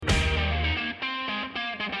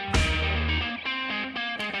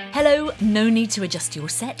Hello, no need to adjust your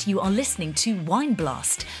set. You are listening to Wine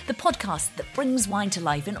Blast, the podcast that brings wine to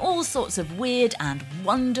life in all sorts of weird and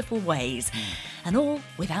wonderful ways, and all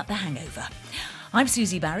without the hangover. I'm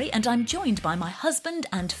Susie Barry, and I'm joined by my husband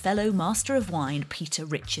and fellow Master of Wine, Peter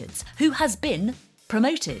Richards, who has been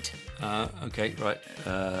promoted. Okay, right.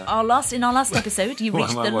 In our last episode, you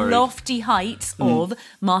reached the lofty heights of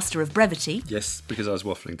Master of Brevity. Yes, because I was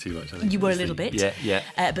waffling too much. I think You were a little bit. Yeah.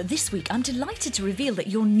 But this week, I'm delighted to reveal that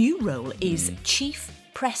your new role is Chief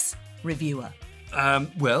Press Reviewer.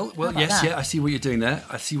 Well, yes, that? yeah, I see what you're doing there.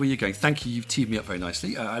 I see where you're going. Thank you. You've teed me up very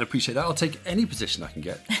nicely. I'd appreciate that. I'll take any position I can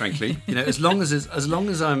get, frankly. As long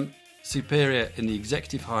as I'm superior in the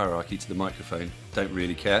executive hierarchy to the microphone, don't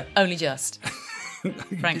really care. Only just.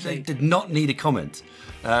 Frankly. They did not need a comment.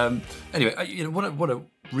 Anyway, what I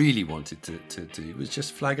really wanted to do was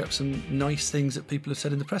just flag up some nice things that people have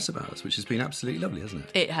said in the press about us, which has been absolutely lovely, hasn't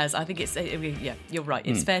it? It has. I think it's, you're right.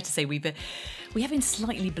 It's fair to say we have been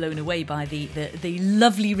slightly blown away by the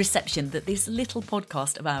lovely reception that this little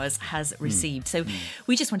podcast of ours has received. So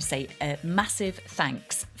we just want to say a massive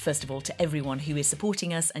thanks, first of all, to everyone who is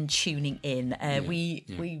supporting us and tuning in. We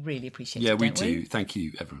really appreciate it. Yeah, we don't do. Thank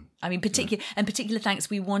you, everyone. I mean, particular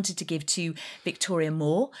thanks we wanted to give to Victoria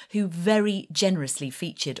Moore, who very generously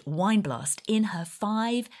featured Wine Blast in her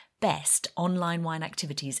 5 best online wine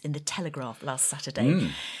activities in the Telegraph last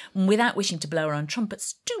Saturday. Without wishing to blow her own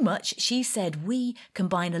trumpets too much, she said we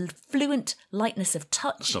combine a fluent lightness of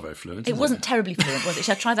touch. It's not very fluent. It wasn't terribly fluent, was it?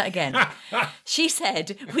 Shall I try that again? She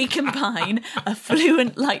said we combine a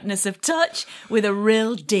fluent lightness of touch with a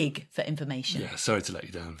real dig for information. Yeah, sorry to let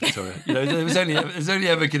you down, Victoria. There was only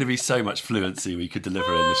ever going to be so much fluency we could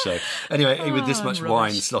deliver in the show. Anyway, with this much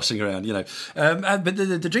wine sloshing around, but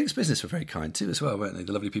the drinks business were very kind too as well, weren't they?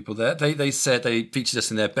 The lovely people there. They said they featured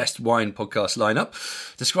us in their best wine podcast lineup,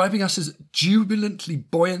 describing us as jubilantly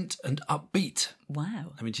buoyant and upbeat.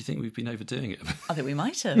 Wow. I mean, do you think we've been overdoing it? I think we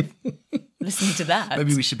might have. Listening to that.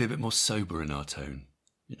 Maybe we should be a bit more sober in our tone,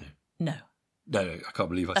 No. No, I can't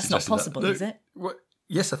believe I That's not suggested possible, that. is it? What?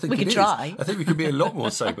 Yes, I think we could is. try. I think we could be a lot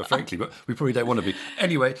more sober, frankly, but we probably don't want to be.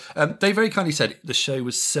 Anyway, they very kindly said the show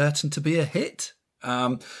was certain to be a hit.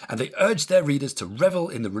 And they urged their readers to revel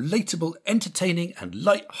in the relatable, entertaining and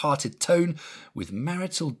light-hearted tone with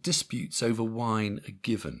marital disputes over wine a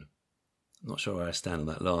given. I'm not sure where I stand on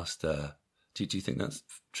that last. Do you think that's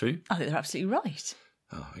true? I think they're absolutely right.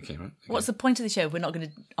 Oh, okay, right. Okay. What's the point of the show if we're not going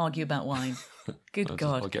to argue about wine? Good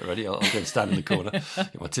God. I'll get ready. I'll go and stand in the corner,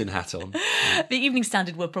 get my tin hat on. The Evening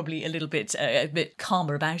Standard were probably a little bit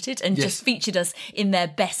calmer about it and just featured us in their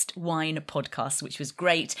best wine podcast, which was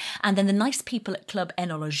great. And then the nice people at Club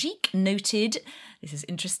Enologique noted, this is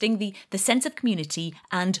interesting, the sense of community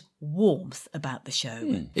and warmth about the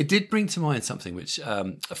show. It did bring to mind something which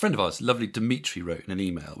a friend of ours, lovely Dimitri, wrote in an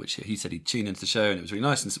email, which he said he'd tune into the show and it was really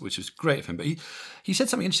nice, which was great of him. But he said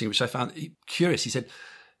something interesting, which I found curious. He said,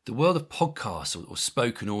 the world of podcasts or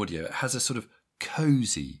spoken audio has a sort of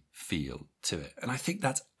cosy feel to it. And I think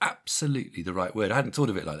that's absolutely the right word. I hadn't thought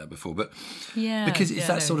of it like that before, but because it's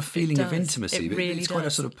that sort of feeling of intimacy. It's quite a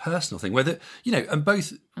sort of personal thing. Whether, and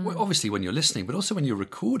both, obviously when you're listening, but also when you're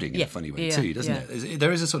recording in a funny way too, doesn't it?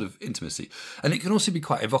 There is a sort of intimacy. And it can also be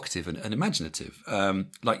quite evocative and imaginative,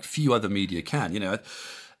 like few other media can.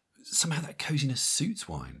 Somehow that coziness suits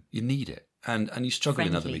wine. You need it. And you struggle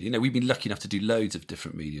in other media. We've been lucky enough to do loads of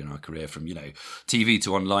different media in our career, from, TV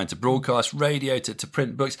to online to broadcast, radio to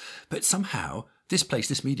print books. But somehow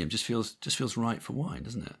this medium just feels right for wine,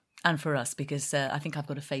 doesn't it? And for us, because I think I've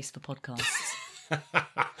got a face for podcasts.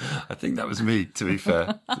 I think that was me, to be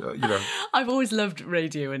fair. I've always loved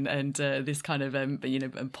radio and this kind of,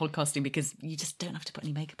 podcasting, because you just don't have to put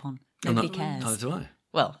any makeup on. Nobody cares. Neither do I.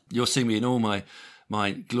 Well, you'll see me in all my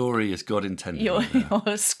glory as God intended. Your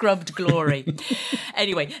scrubbed glory.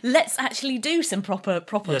 Anyway, let's actually do some proper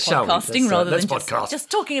podcasting rather than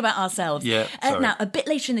just talking about ourselves. Yeah, now, a bit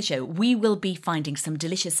later in the show, we will be finding some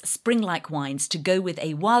delicious spring-like wines to go with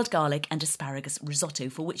a wild garlic and asparagus risotto,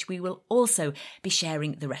 for which we will also be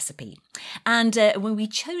sharing the recipe. And when we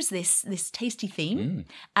chose this tasty theme,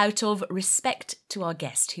 out of respect to our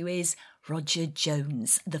guest, who is Roger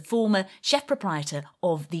Jones, the former chef proprietor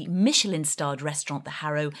of the Michelin-starred restaurant The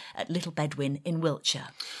Harrow at Little Bedwin in Wiltshire.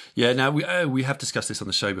 Yeah, now we have discussed this on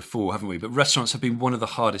the show before, haven't we? But restaurants have been one of the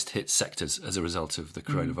hardest hit sectors as a result of the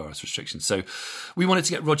coronavirus restrictions. So we wanted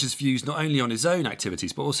to get Roger's views not only on his own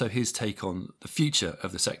activities, but also his take on the future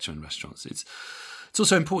of the sector in restaurants. It's It's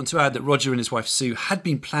also important to add that Roger and his wife Sue had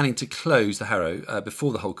been planning to close the Harrow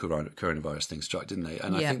before the whole coronavirus thing struck, didn't they?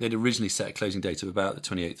 And I think they'd originally set a closing date of about the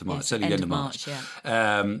 28th of March, certainly the end of March,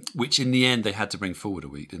 which in the end they had to bring forward a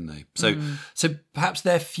week, didn't they? So perhaps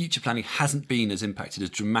their future planning hasn't been as impacted as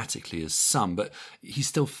dramatically as some, but he's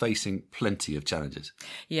still facing plenty of challenges.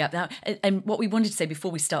 Yeah, now, and what we wanted to say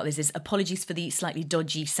before we start this is apologies for the slightly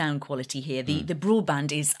dodgy sound quality here. The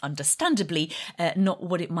broadband is understandably not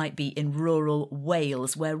what it might be in rural Wales,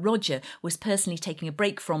 where Roger was personally taking a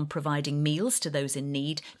break from providing meals to those in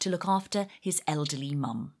need to look after his elderly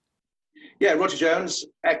mum. Yeah, Roger Jones,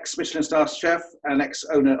 ex-Michelin star chef and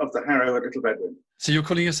ex-owner of the Harrow at Little Bedouin. So you're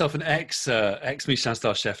calling yourself an ex-Michelin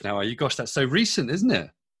star chef now, are you? Gosh, that's so recent, isn't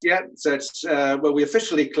it? Yeah, so it's, we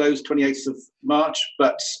officially closed 28th of March,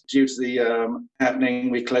 but due to the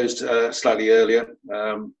happening, we closed slightly earlier,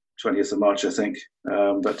 20th of March, I think.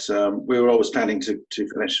 But we were always planning to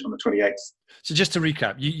finish on the 28th. So just to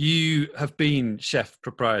recap, you have been chef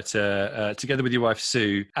proprietor together with your wife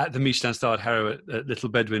Sue at the Michelin-starred Harrow at Little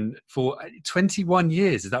Bedouin for 21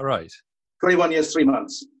 years, is that right? 21 years, 3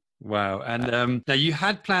 months. Wow. And now you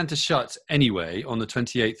had planned to shut anyway on the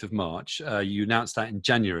 28th of March. You announced that in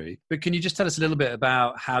January. But can you just tell us a little bit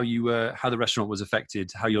about how the restaurant was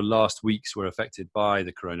affected, how your last weeks were affected by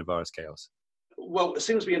the coronavirus chaos? Well, as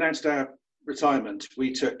soon as we announced our retirement,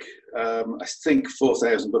 we took, I think,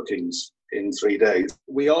 4,000 bookings in 3 days.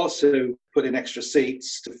 We also put in extra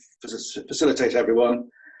seats to facilitate everyone.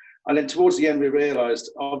 And then towards the end, we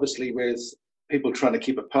realised, obviously, with people trying to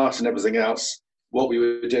keep apart and everything else, what we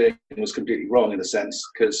were doing was completely wrong in a sense,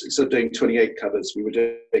 because instead of doing 28 covers, we were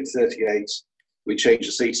doing 38. We changed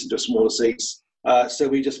the seats into smaller seats. So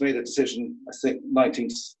we just made a decision, I think,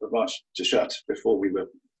 19th of March to shut before we were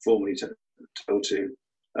formally told to.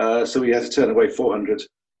 So we had to turn away 400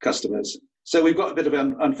 customers. So we've got a bit of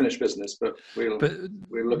an unfinished business, but we'll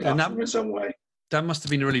look after them in some way. That must have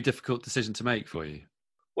been a really difficult decision to make for you.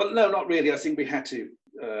 Well, no, not really. I think we had to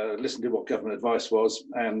listen to what government advice was,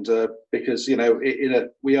 and because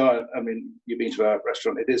we are. I mean, you've been to our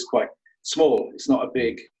restaurant. It is quite small. It's not a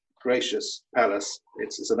big, gracious palace.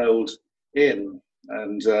 It's an old inn,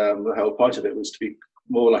 and the whole point of it was to be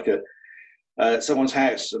more like someone's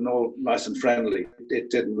house and all nice and friendly. It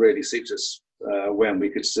didn't really suit us when we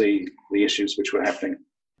could see the issues which were happening.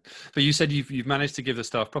 But you said you've managed to give the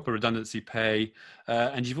staff proper redundancy pay,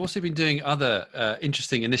 and you've also been doing other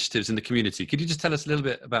interesting initiatives in the community. Could you just tell us a little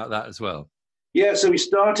bit about that as well? Yeah, so we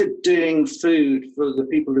started doing food for the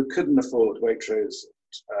people who couldn't afford Waitrose,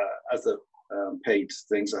 other paid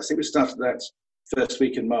things. I think we started that first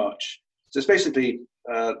week in March. So it's basically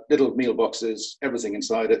little meal boxes, everything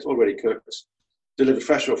inside it, already cooked, delivered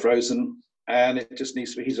fresh or frozen, and it just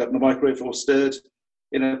needs to be heated up in the microwave or stirred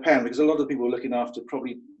in a pan, because a lot of the people we're looking after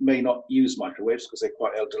probably may not use microwaves because they're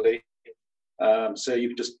quite elderly. So you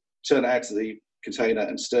can just turn it out to the container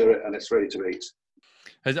and stir it, and it's ready to eat.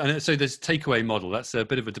 And so there's takeaway model. That's a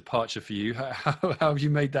bit of a departure for you. How have you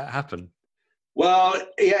made that happen? Well,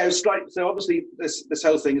 yeah, it's like, so obviously this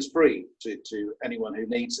whole thing is free to anyone who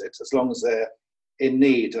needs it, as long as they're in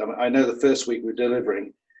need. I know the first week we were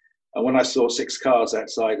delivering, and when I saw 6 cars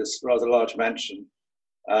outside this rather large mansion,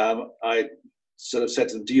 I sort of said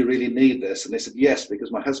to them, "Do you really need this?" And they said, "Yes,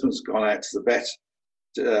 because my husband's gone out to the vet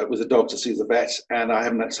with the dog to see the vet, and I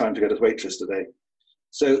haven't had time to go to Waitrose today."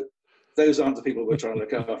 So those aren't the people we're trying to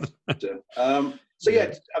look after. So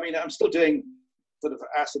yeah, I mean, I'm still doing sort of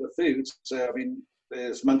our sort of foods. So I mean,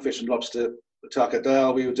 there's monkfish and lobster tarka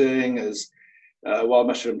dal we were doing, as wild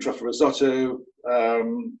mushroom truffle risotto.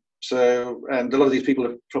 So, and a lot of these people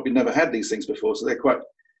have probably never had these things before, so they're quite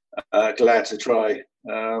glad to try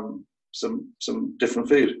some different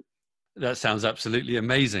food. That sounds absolutely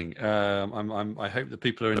amazing. I hope that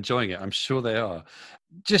people are enjoying it. I'm sure they are.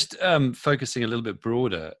 Just focusing a little bit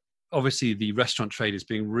broader, obviously the restaurant trade is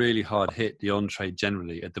being really hard hit, the on-trade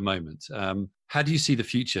generally at the moment. How do you see the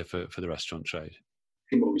future for the restaurant trade?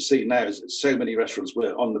 What we see now is that so many restaurants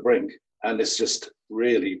were on the brink, and it's just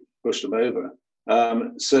really pushed them over.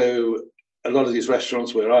 So a lot of these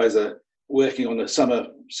restaurants were either working on the summer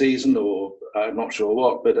season or I'm not sure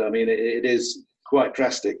what, but I mean, it is quite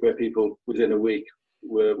drastic where people within a week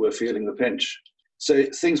were feeling the pinch. So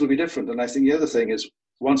things will be different. And I think the other thing is,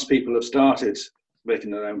 once people have started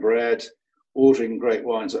making their own bread, ordering great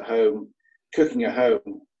wines at home, cooking at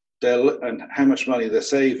home, and how much money they're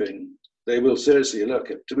saving, they will seriously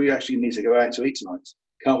look at, do we actually need to go out to eat tonight?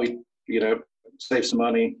 Can't we, save some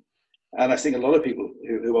money? And I think a lot of people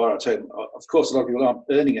who are at home, of course, a lot of people aren't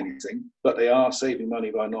earning anything, but they are saving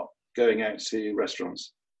money by not going out to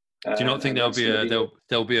restaurants. Do you not think there'll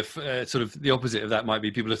be a sort of the opposite of that? Might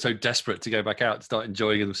be people are so desperate to go back out, start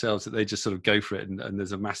enjoying it themselves, that they just sort of go for it, and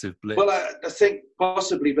there's a massive blip. Well, I think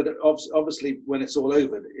possibly, but obviously when it's all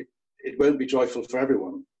over, it won't be joyful for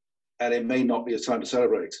everyone, and it may not be a time to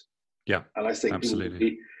celebrate. Yeah, and I think absolutely. people will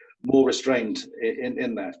be more restrained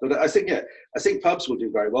in that. But I think pubs will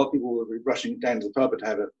do very well. People will be rushing down to the pub and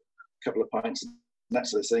have a couple of pints and that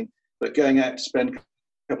sort of thing. But going out to spend a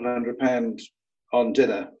couple of £100 on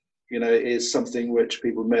dinner, is something which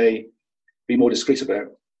people may be more discreet about.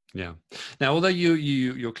 Yeah. Now, although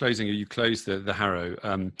you're closing, or you closed the Harrow,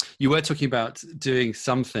 you were talking about doing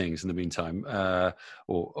some things in the meantime,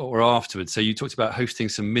 or afterwards. So you talked about hosting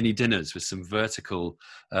some mini dinners with some vertical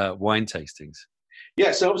wine tastings.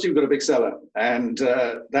 Yeah, so obviously we've got a big cellar, and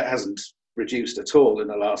that hasn't reduced at all in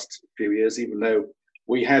the last few years, even though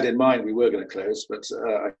we had in mind we were going to close, but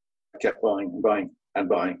I kept buying and buying and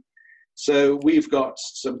buying. So we've got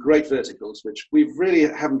some great verticals, which we really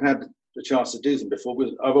haven't had the chance to do them before.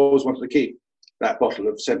 I've always wanted to keep that bottle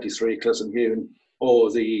of 73 Clusson-Hune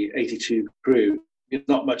or the 82 Cru. There's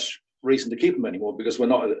not much reason to keep them anymore because we're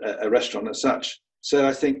not a restaurant as such. So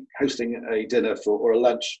I think hosting a dinner or a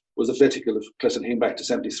lunch with a vertical of Clusson-Hune back to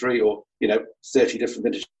 73 or 30 different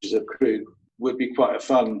vintages of Cru would be quite a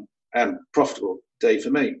fun and profitable day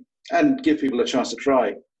for me, and give people a chance to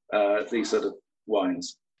try these sort of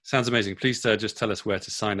wines. Sounds amazing. Please just tell us where to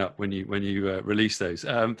sign up when you release those.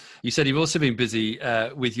 You said you've also been busy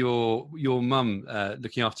with your mum,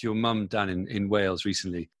 looking after your mum down in Wales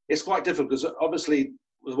recently. It's quite difficult because obviously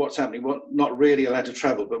with what's happening, we're not really allowed to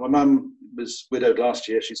travel. But my mum was widowed last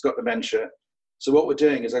year. She's got dementia. So what we're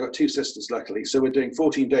doing is I've got two sisters, luckily. So we're doing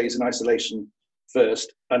 14 days in isolation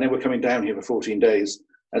first, and then we're coming down here for 14 days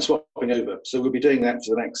and swapping over. So we'll be doing that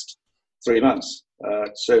for the next 3 months.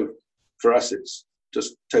 So for us, it's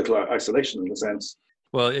just total isolation in a sense.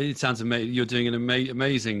 Well, it sounds amazing. You're doing an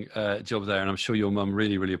amazing job there, and I'm sure your mum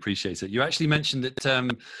really, really appreciates it. You actually mentioned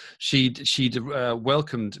that she'd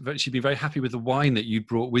welcomed, she'd been very happy with the wine that you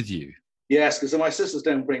brought with you. Yes, because my sisters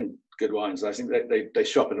don't bring good wines. I think they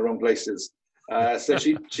shop in the wrong places. So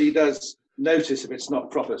she does notice if it's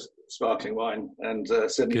not proper sparkling wine, and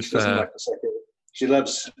certainly she doesn't like the second. She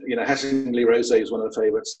loves, Hattingley Rosé is one of her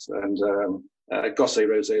favourites, and Gosset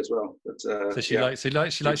Rosé as well. But, so she likes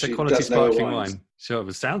a quality sparkling wine. Sure,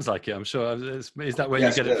 it sounds like it. I'm sure. Is that where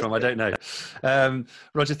you get it from? I don't know.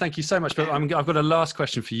 Roger, thank you so much. But I've got a last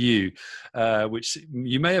question for you, which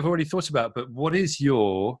you may have already thought about. But what is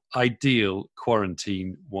your ideal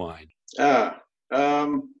quarantine wine?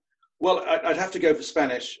 Well, I'd have to go for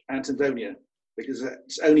Spanish Antondonia because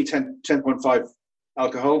it's only 10.5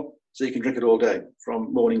 alcohol. So you can drink it all day,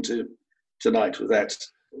 from morning to night, without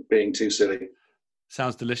being too silly.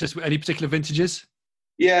 Sounds delicious. Any particular vintages?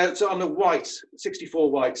 Yeah, so on the white, 64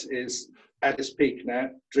 white is at its peak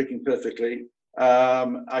now, drinking perfectly.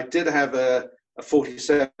 I did have a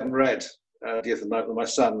 47 red the other night with my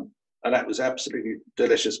son, and that was absolutely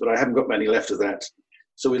delicious, but I haven't got many left of that.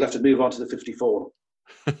 So we'll have to move on to the 54.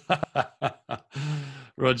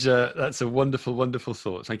 Roger, that's a wonderful, wonderful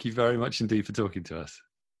thought. Thank you very much indeed for talking to us.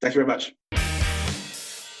 Thank you very much.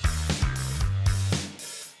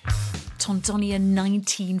 Tondonia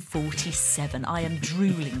 1947. I am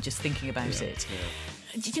drooling just thinking about it. Yeah.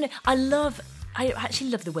 I actually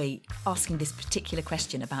love the way asking this particular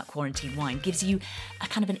question about quarantine wine gives you a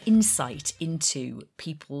kind of an insight into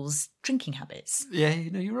people's drinking habits. Yeah,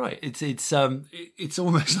 you're right. It's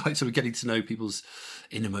almost like sort of getting to know people's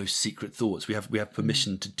innermost secret thoughts. We have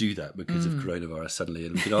permission to do that because of coronavirus suddenly,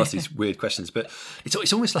 and we can ask these weird questions. But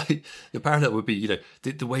it's almost like the parallel would be,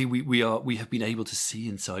 the way we have been able to see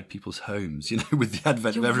inside people's homes, with the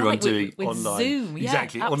advent of everyone doing with online, Zoom,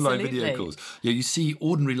 exactly, absolutely. online video calls. You see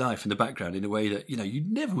ordinary life in the background in a way that you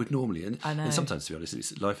never would normally. And sometimes, to be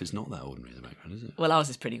honest, life is not that ordinary in the background, is it? Well, ours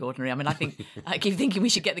is pretty ordinary. I mean, I keep thinking we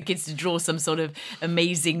should get the kids to draw some sort of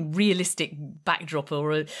amazing, realistic backdrop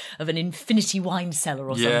of an infinity wine cellar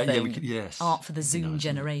or something. Yeah, we could, yes. Art for the Zoom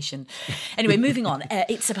generation. Anyway, moving on.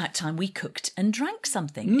 It's about time we cooked and drank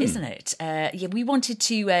something, isn't it? We wanted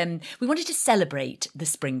to celebrate the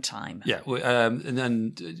springtime. Yeah, and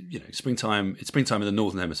then springtime. It's springtime in the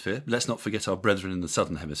Northern Hemisphere. Let's not forget our brethren in the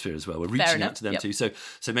Southern Hemisphere as well. We're reaching out to them too. So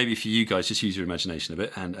maybe for you guys, just use your imagination a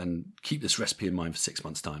bit and keep this recipe in mind for 6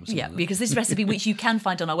 months' time. Yeah, because this recipe, which you can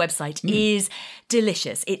find on our website, is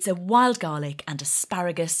delicious. It's a wild garlic and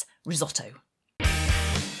asparagus risotto.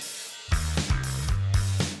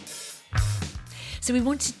 So we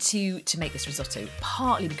wanted to make this risotto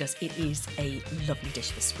partly because it is a lovely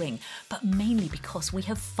dish for spring, but mainly because we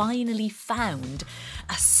have finally found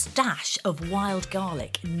a stash of wild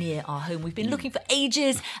garlic near our home. We've been looking for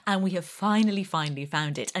ages and we have finally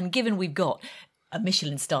found it. And given we've got a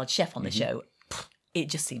Michelin-starred chef on the show, it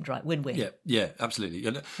just seemed right. Win-win. Yeah, absolutely.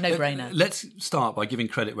 No-brainer. Let's start by giving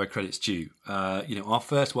credit where credit's due. Our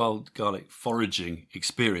first wild garlic foraging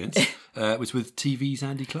experience was with TV's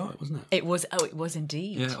Andy Clark, wasn't it? It was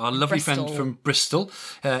indeed. Yeah, our lovely friend from Bristol,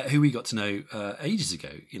 who we got to know ages ago.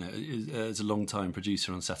 As a long-time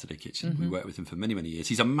producer on Saturday Kitchen, we worked with him for many, many years.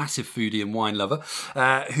 He's a massive foodie and wine lover,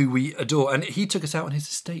 who we adore, and he took us out on his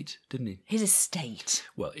estate, didn't he? His estate.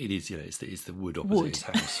 Well, it is. It's the wood opposite his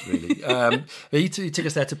house, really. But he took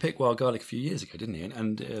us there to pick wild garlic a few years ago, didn't he?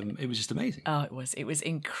 And it was just amazing. Oh, it was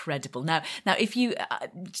incredible. Now, if you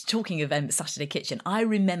talking of Saturday Kitchen, I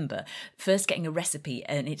remember first getting a recipe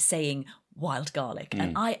and it's saying wild garlic,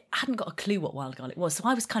 and I hadn't got a clue what wild garlic was, so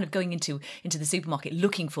I was kind of going into the supermarket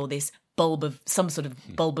looking for this some sort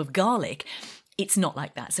of bulb of garlic. It's not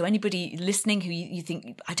like that. So anybody listening who you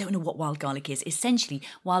think, I don't know what wild garlic is, essentially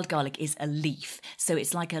wild garlic is a leaf. So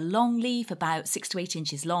it's like a long leaf, about 6 to 8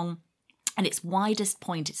 inches long. And its widest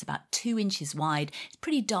point, it's about 2 inches wide. It's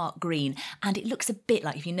pretty dark green. And it looks a bit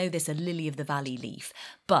like, if you know this, a lily of the valley leaf.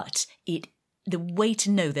 But the way to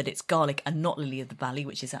know that it's garlic and not lily of the valley,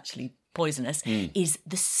 which is actually poisonous, is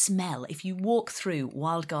the smell. If you walk through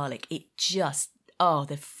wild garlic, it just... Oh,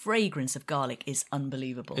 the fragrance of garlic is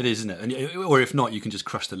unbelievable. It is, isn't it? Or if not, you can just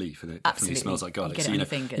crush the leaf and it definitely smells like garlic. Get it on your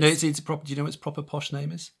fingers. It's proper. Do you know what its proper posh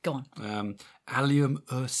name is? Go on. Allium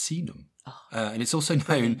ursinum. And it's also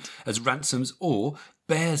known as Ransom's or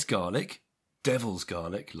Bear's garlic, Devil's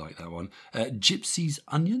garlic, like that one, Gypsy's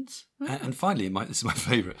onions, and finally, this is my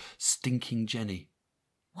favourite, Stinking Jenny.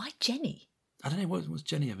 Why Jenny? I don't know, what's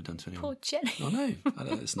Jenny ever done to anyone? Poor Jenny. Oh, no.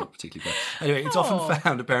 It's not particularly bad. Anyway, it's often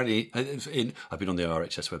found, apparently, I've been on the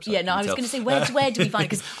RHS website. Yeah, no, I was going to say, where do we find it?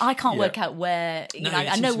 Because I can't work out where,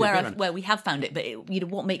 I know where we have found it, but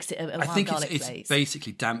what makes it a wild garlic place? It's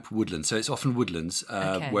basically damp woodland. So it's often woodlands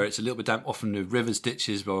where it's a little bit damp, often the rivers,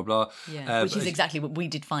 ditches, blah, blah, blah. Yeah, which is exactly what we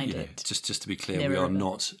did find it. Just to be clear, we are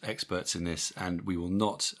not experts in this and we will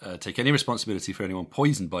not take any responsibility for anyone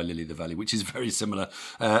poisoned by lily of the valley, which is very similar.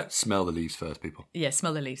 Smell the leaves first, people. Yeah,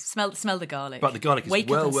 smell the leaves. Smell the garlic. But the garlic is Wake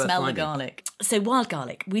well up and worth smell finding. the garlic. So wild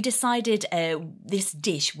garlic. We decided this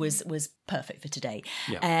dish was perfect for today.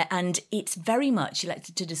 Yeah. And it's very much,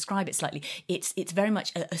 to describe it slightly, it's very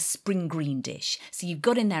much a spring green dish. So you've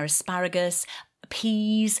got in there asparagus,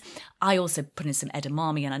 peas. I also put in some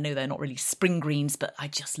edamame, and I know they're not really spring greens, but I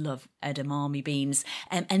just love edamame beans.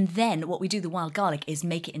 And then what we do, the wild garlic, is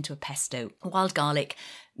make it into a pesto. Wild garlic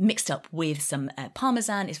mixed up with some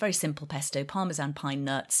parmesan. It's very simple pesto, parmesan, pine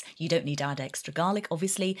nuts. You don't need to add extra garlic,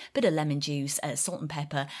 obviously. Bit of lemon juice, salt and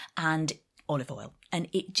pepper, and olive oil. And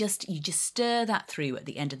you just stir that through at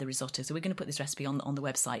the end of the risotto. So we're going to put this recipe on the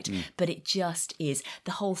website. But it just is,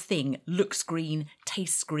 the whole thing looks green,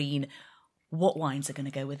 tastes green. What wines are going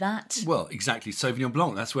to go with that? Well, exactly. Sauvignon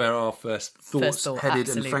Blanc. That's where our first thoughts headed.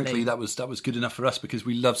 Absolutely. And frankly, that was good enough for us because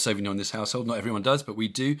we love Sauvignon in this household. Not everyone does, but we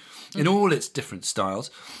do in all its different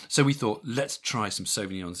styles. So we thought, let's try some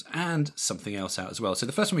Sauvignons and something else out as well. So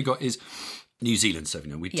the first one we got is New Zealand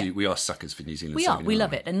Sauvignon. We are suckers for New Zealand Sauvignon. We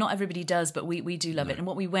love it. And not everybody does, but we do love it. And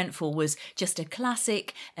what we went for was just a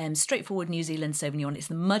classic, straightforward New Zealand Sauvignon. It's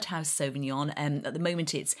the Mudhouse Sauvignon. At the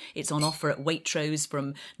moment, it's on offer at Waitrose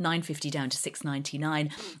from $9.50 down to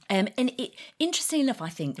 $6.99. And interestingly enough, I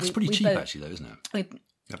think... It's pretty cheap, actually, though, isn't it?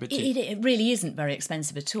 It really isn't very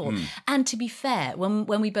expensive at all. And to be fair, when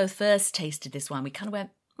we both first tasted this wine, we kind of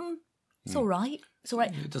went, it's all right. It's all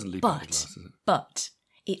right. It doesn't leave out the glass, does it? But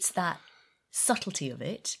it's that subtlety of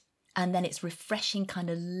it, and then it's refreshing kind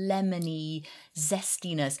of lemony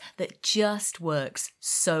zestiness that just works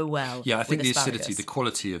so well. Yeah, I think the asparagus. acidity, the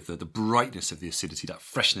quality of the brightness of the acidity, that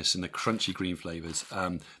freshness and the crunchy green flavours,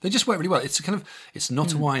 they just work really well. It's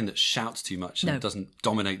not a wine that shouts too much and doesn't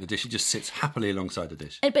dominate the dish. It just sits happily alongside the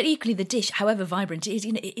dish. But equally, the dish, however vibrant it is,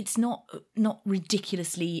 it's not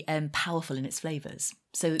ridiculously powerful in its flavours.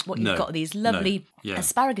 So what you've got are these lovely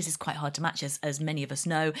asparagus is quite hard to match, as many of us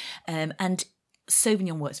know, and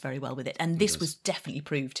Sauvignon works very well with it, and this was definitely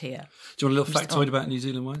proved here. Do you want a little factoid about New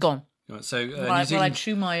Zealand wines? Go on. Right, so New Zealand... Well, I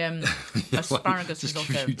chew my asparagus just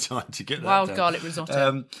risotto. give you time to get that Wild down. garlic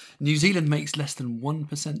risotto. New Zealand makes less than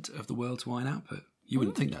 1% of the world's wine output. You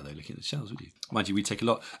wouldn't think that, though, looking at the shelves, would you? Mind you, we take a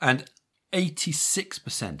lot. And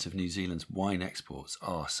 86% of New Zealand's wine exports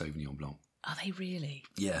are Sauvignon Blanc. Are they really?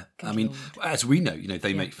 Yeah, Good I mean, Lord. as we know,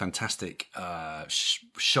 they make fantastic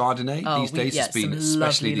Chardonnay these days. It's been,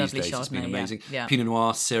 especially these days, it's been amazing. Yeah. Pinot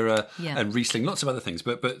Noir, Syrah, Yeah. and Riesling, lots of other things.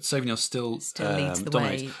 But Sauvignon still leads the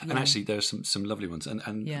dominates. way. And actually, there are some lovely ones,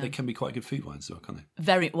 and Yeah. they can be quite good food wines, though, can't they?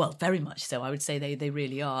 Very much so. I would say they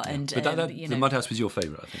really are. Yeah. And but the Mudhouse was your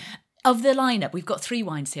favourite, I think. Of the lineup, we've got 3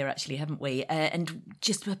 wines here, actually, haven't we? And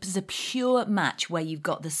just as a pure match where you've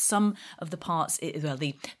got the sum of the parts,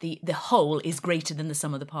 the whole is greater than the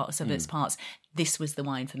sum of the parts of its parts. This was the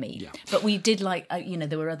wine for me. Yeah. But we did like,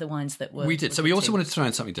 there were other wines that were. We did. So we good also too. wanted to throw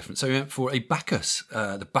in something different. So we went for a Bacchus,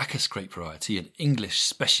 the Bacchus grape variety, an English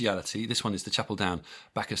speciality. This one is the Chapel Down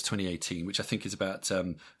Bacchus 2018, which I think is about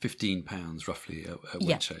 £15 roughly at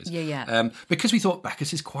Wainshaws. Yeah. Because we thought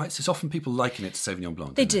Bacchus is quite. So often people liken it to Sauvignon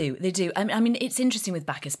Blanc. They do. I mean, it's interesting with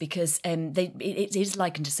Bacchus because it is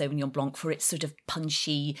likened to Sauvignon Blanc for its sort of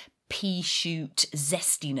punchy, pea shoot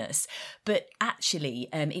zestiness, but actually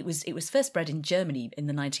it was first bred in Germany in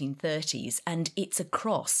the 1930s, and it's a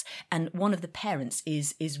cross, and one of the parents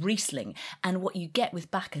is Riesling, and what you get with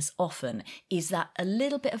Bacchus often is that a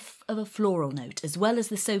little bit of a floral note as well as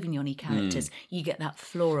the Sauvignon-y characters. You get that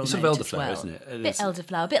floral It's note sort of as well. elderflower, isn't it? A bit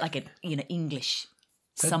elderflower, a bit like an English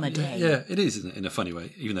summer day. Yeah, it is in a funny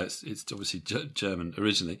way, even though it's obviously German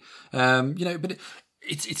originally. But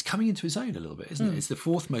it's coming into its own a little bit, isn't it? It's the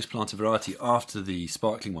 4th most planted variety after the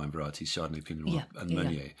sparkling wine varieties, Chardonnay, Pinot Noir, and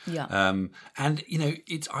Meunier. Yeah. And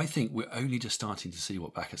I think we're only just starting to see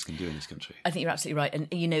what Bacchus can do in this country. I think you're absolutely right.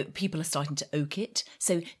 And, people are starting to oak it.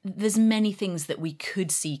 So there's many things that we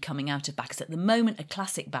could see coming out of Bacchus. At the moment, a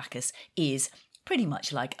classic Bacchus is pretty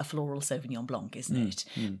much like a floral Sauvignon Blanc, isn't it?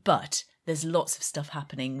 But there's lots of stuff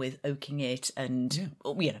happening with oaking it and,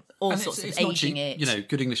 all sorts of aging it.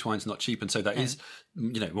 Good English wine's not cheap, and so that is,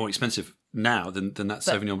 more expensive now than that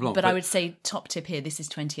Sauvignon Blanc. But I would say top tip here, this is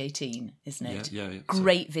 2018, isn't it? Yeah.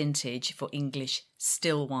 Great vintage for English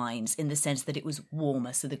still wines in the sense that it was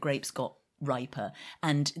warmer, so the grapes got riper.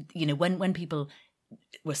 And, when people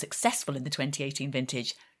were successful in the 2018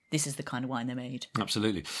 vintage, this is the kind of wine they made.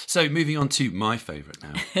 Absolutely. So moving on to my favourite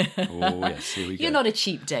now. Oh, yes, here we go. You're not a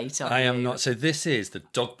cheap date, are you? I am not. So this is the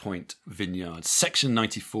Dog Point Vineyard, Section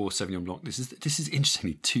 94 Sauvignon Blanc. This is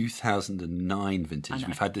interestingly 2009 vintage.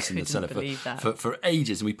 We've had this in the cellar for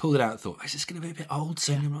ages, and we pulled it out and thought, is this going to be a bit old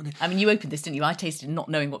Sauvignon Blanc? I mean, you opened this, didn't you? I tasted it not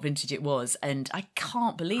knowing what vintage it was, and I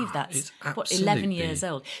can't believe that's, it's 11 years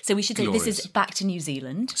old. So we should say glorious. This is back to New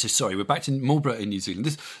Zealand. So sorry, we're back to Marlborough in New Zealand.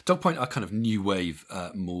 This Dog Point are kind of new wave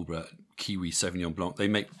Marlborough Kiwi Sauvignon Blanc. They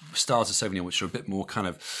make styles of Sauvignon which are a bit more kind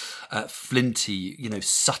of flinty,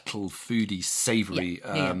 subtle, foodie, savoury,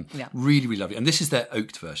 really, really lovely. And this is their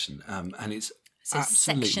oaked version, and it's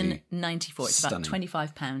absolutely Section 94. It's stunning.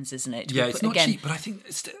 about £25, isn't it? Yeah, it's not cheap, but I think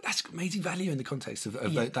that's amazing value in the context of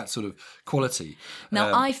that sort of quality.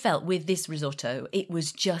 Now, I felt with this risotto, it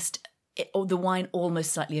was just the wine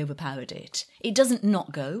almost slightly overpowered it. It doesn't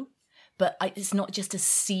not go. But it's not just a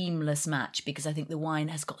seamless match, because I think the wine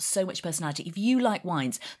has got so much personality. If you like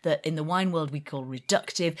wines that in the wine world we call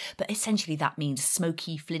reductive, but essentially that means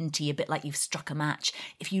smoky, flinty, a bit like you've struck a match.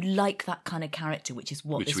 If you like that kind of character, which is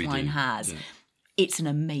what this wine has, it's an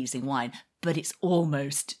amazing wine. But it's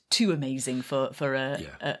almost too amazing for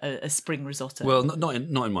a spring risotto. Well, not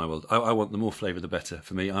in my world. I want the more flavour, the better.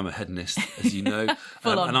 For me, I'm a hedonist, as you know,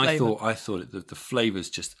 and I thought the flavours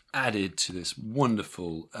just added to this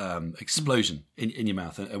wonderful explosion in your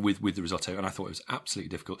mouth with the risotto, and I thought it was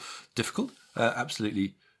absolutely difficult,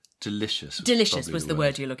 absolutely delicious. Delicious was the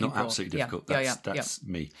word you're looking for. Not absolutely difficult. That's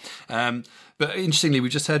me. But interestingly, we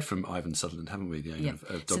just heard from Ivan Sutherland, haven't we, the owner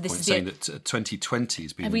of Dog Point, saying that 2020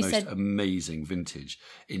 has been the most amazing vintage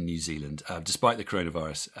in New Zealand. Despite the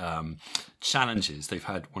coronavirus challenges, they've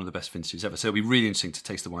had one of the best vintages ever. So it'll be really interesting to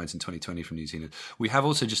taste the wines in 2020 from New Zealand. We have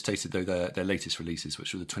also just tasted, though, their latest releases,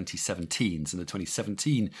 which were the 2017s, and the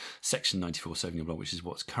 2017 Section 94 Sauvignon Blanc, which is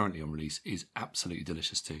what's currently on release, is absolutely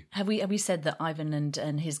delicious too. Have we said that Ivan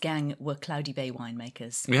and his gang were Cloudy Bay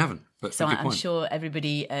winemakers? We haven't. But so I'm sure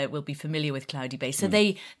everybody will be familiar with Cloudy Bay. So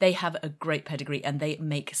they have a great pedigree and they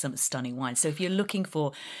make some stunning wines. So if you're looking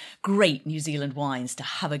for great New Zealand wines to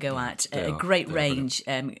have a go at, a great range,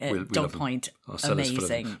 Dog Point,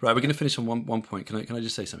 amazing. Right, we're going to finish on one point. Can I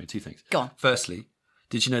just say something? Two things. Go on. Firstly,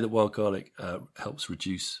 did you know that wild garlic helps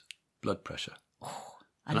reduce blood pressure? Oh,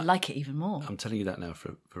 I like it even more. I'm telling you that now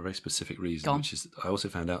for a very specific reason, which is I also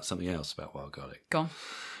found out something else about wild garlic. Go on.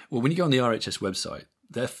 Well, when you go on the RHS website,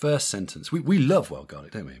 their first sentence, we love wild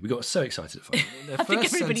garlic, don't we? We got so excited at it. I think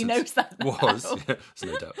everybody knows that now. There's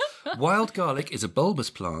no doubt. Wild garlic is a bulbous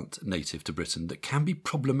plant native to Britain that can be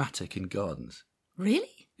problematic in gardens.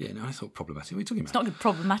 Really? Yeah, no, I thought problematic. What are you talking It's about? not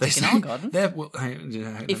problematic in our garden.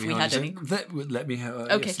 If we had any. Let me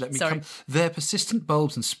Okay, sorry. Their persistent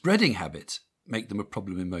bulbs and spreading habits make them a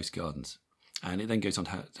problem in most gardens. And it then goes on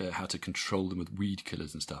to how to control them with weed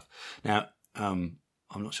killers and stuff. Now, I'm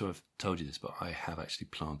not sure I've told you this, but I have actually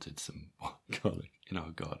planted some wild garlic in our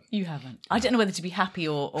garden. You haven't. I don't know whether to be happy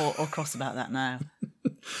or cross about that now.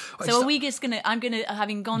 So are we just going to, I'm going to,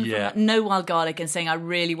 having gone from no wild garlic and saying I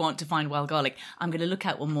really want to find wild garlic, I'm going to look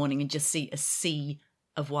out one morning and just see a sea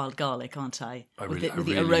of wild garlic, aren't I? With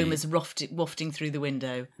the aromas wafting through the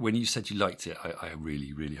window. When you said you liked it, I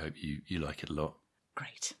really, really hope you like it a lot.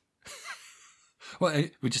 Great. Well,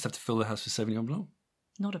 we just have to fill the house with Sauvignon Blanc.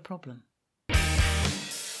 Not a problem.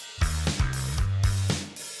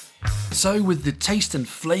 So, with the taste and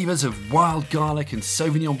flavours of wild garlic and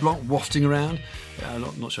Sauvignon Blanc wafting around,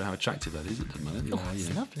 I'm not sure how attractive that is, it doesn't matter.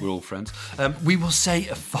 It's lovely. We're all friends. We will say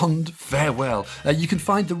a fond farewell. You can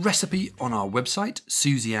find the recipe on our website,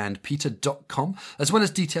 susieandpeter.com, as well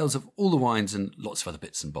as details of all the wines and lots of other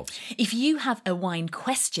bits and bobs. If you have a wine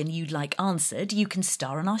question you'd like answered, you can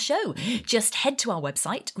star on our show. Just head to our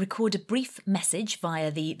website, record a brief message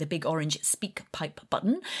via the big orange speak pipe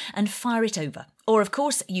button and fire it over. Or, of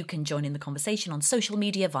course, you can join in the conversation on social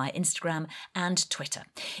media via Instagram and Twitter.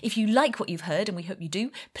 If you like what you've heard, and we hope you do,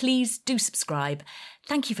 please do subscribe.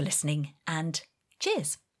 Thank you for listening, and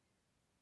cheers.